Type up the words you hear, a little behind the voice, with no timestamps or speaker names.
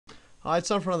Hi, it's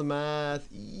time for another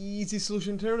math easy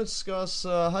solution. Today we're going to discuss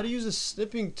how to use a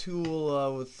snipping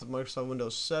tool with Microsoft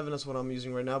Windows 7. That's what I'm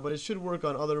using right now, but it should work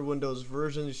on other Windows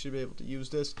versions. You should be able to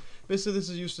use this. Basically, this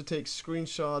is used to take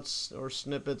screenshots or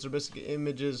snippets or basically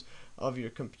images of your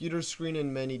computer screen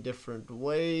in many different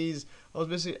ways. I was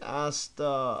basically asked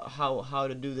how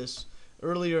to do this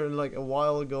earlier, like a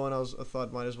while ago, and I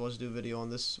thought might as well just do a video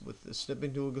on this with the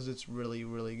snipping tool because it's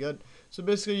really good. So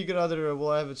basically, you could either,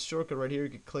 well, I have its shortcut right here. You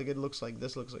could click it. Looks like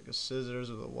this. Looks like a scissors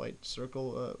with a white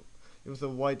circle. With a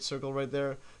white circle right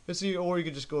there. Basically, or you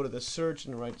could just go to the search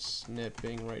and write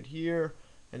snipping right here,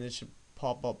 and it should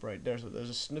pop up right there. So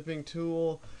there's a snipping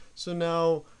tool. So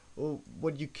now,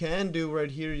 what you can do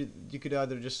right here, you could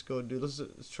either just go do,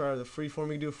 let's try the freeform.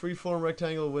 You can do a freeform,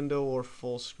 rectangle, window, or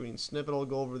full screen snippet. I'll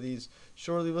go over these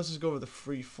shortly. Let's just go over the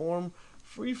freeform.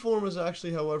 Freeform is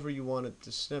actually however you want it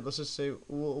to snip. Let's just say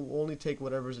we'll only take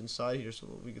whatever's inside here,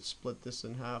 so we could split this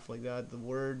in half like that, the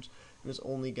words, and it's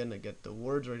only gonna get the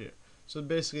words right here. So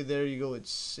basically, there you go.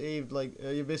 It's saved. Like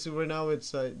basically right now,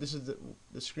 it's this is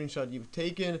the screenshot you've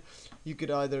taken. You could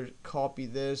either copy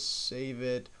this, save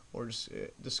it, or just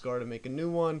discard and make a new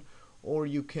one, or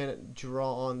you can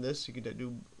draw on this. You could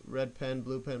do red pen,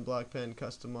 blue pen, black pen,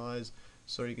 customize.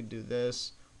 So you could do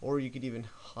this, or you could even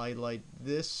highlight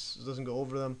this. It doesn't go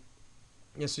over them.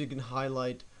 Yeah, so you can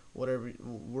highlight whatever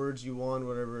words you want,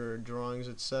 whatever drawings,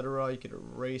 etc. You could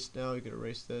erase now. You could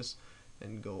erase this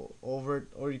and go over it,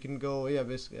 or you can go, yeah,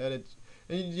 basically edit.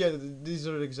 And yeah, these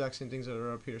are the exact same things that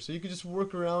are up here. So you could just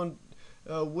work around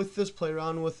with this, play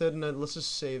around with it, and then let's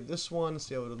just save this one,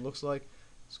 see how it looks like.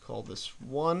 Let's call this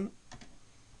one.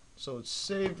 So it's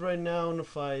saved right now, and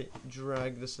if I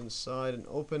drag this inside and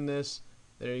open this,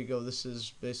 there you go. This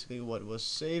is basically what was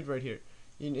saved right here.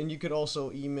 And you could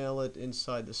also email it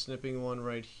inside the snipping one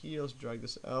right here. Let's drag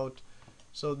this out.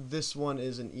 So this one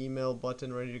is an email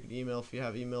button right here. You can email if you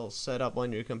have email set up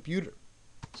on your computer.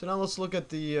 So now let's look at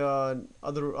the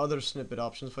other snippet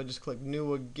options. If I just click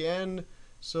new again,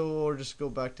 so or just go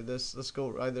back to this. Let's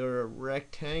go either a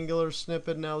rectangular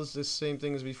snippet. Now it's the same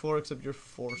thing as before, except you're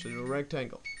forced to do a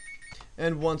rectangle.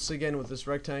 And once again, with this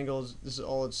rectangle, this is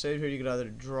all it's saved here. You could either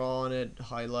draw on it,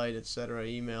 highlight, etc.,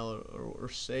 email, or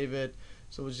save it.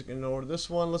 So we'll just ignore this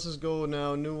one. Let's just go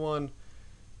now, new one.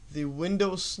 The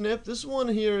Windows snip. This one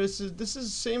here this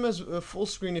is same as a full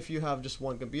screen if you have just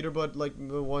one computer, but like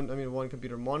one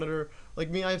computer monitor. Like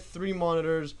me, I have 3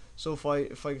 monitors. So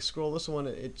if I scroll this one,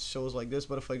 it shows like this.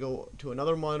 But if I go to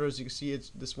another monitor, as you can see,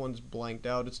 this one's blanked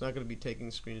out. It's not going to be taking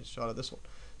a screenshot of this one.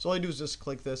 So all I do is just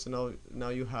click this, and now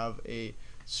you have a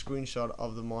screenshot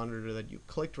of the monitor that you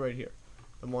clicked right here,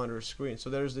 the monitor screen. So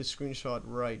there's the screenshot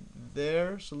right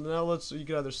there. So now you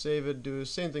can either save it, do the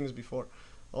same thing as before.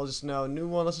 I'll just now new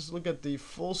one. Let's just look at the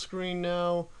full screen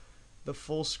now. The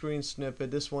full screen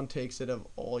snippet. This one takes it of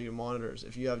all your monitors.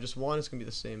 If you have just one, it's gonna be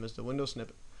the same as the Windows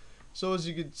snippet. So as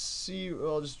you can see,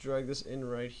 I'll just drag this in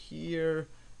right here.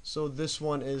 So this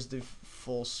one is the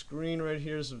full screen right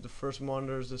here. So the first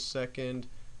monitor is the second,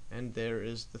 and there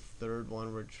is the third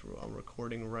one, which I'm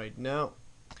recording right now.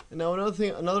 And now another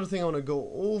thing I want to go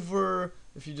over,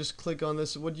 if you just click on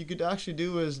this, what you could actually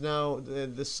do is now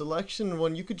the selection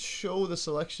one, you could show the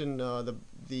selection,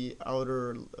 the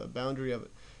outer boundary of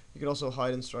it. You could also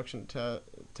hide instruction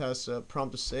tests,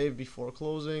 prompt to save before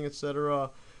closing, etc.,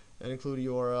 and include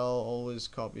URL, always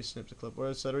copy, snip to clipboard,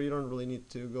 etc. You don't really need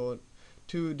to go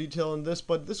too detailed in this,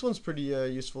 but this one's pretty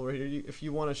useful right here. If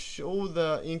you want to show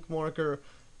the ink marker,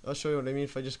 I'll show you what I mean.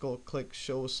 If I just go click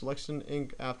show selection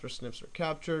ink after snips are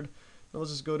captured. Now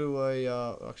let's just go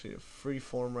to actually a free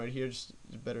form right here, just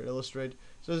to better illustrate.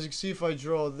 So as you can see, if I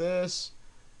draw this,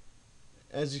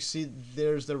 as you see,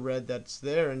 there's the red that's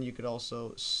there, and you could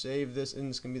also save this, and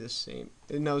it's gonna be the same.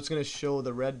 And now it's gonna show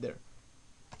the red there.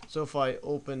 So if I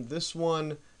open this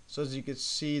one, so as you can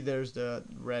see, there's the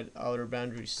red outer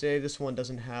boundary saved. This one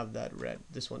doesn't have that red.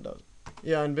 This one does.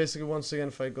 Yeah, and basically once again,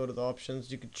 if I go to the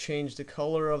options, you could change the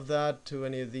color of that to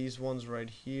any of these ones right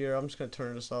here. I'm just going to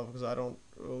turn this off because I don't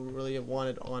really want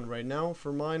it on right now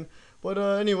for mine. But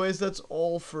anyways, that's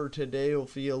all for today.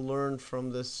 Hopefully you learned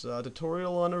from this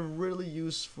tutorial on a really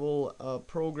useful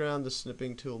program, the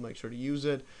snipping tool. Make sure to use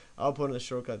it. I'll put in a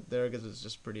shortcut there because it's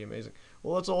just pretty amazing.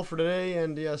 Well, that's all for today,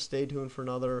 and yeah, stay tuned for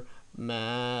another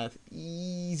math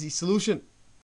easy solution.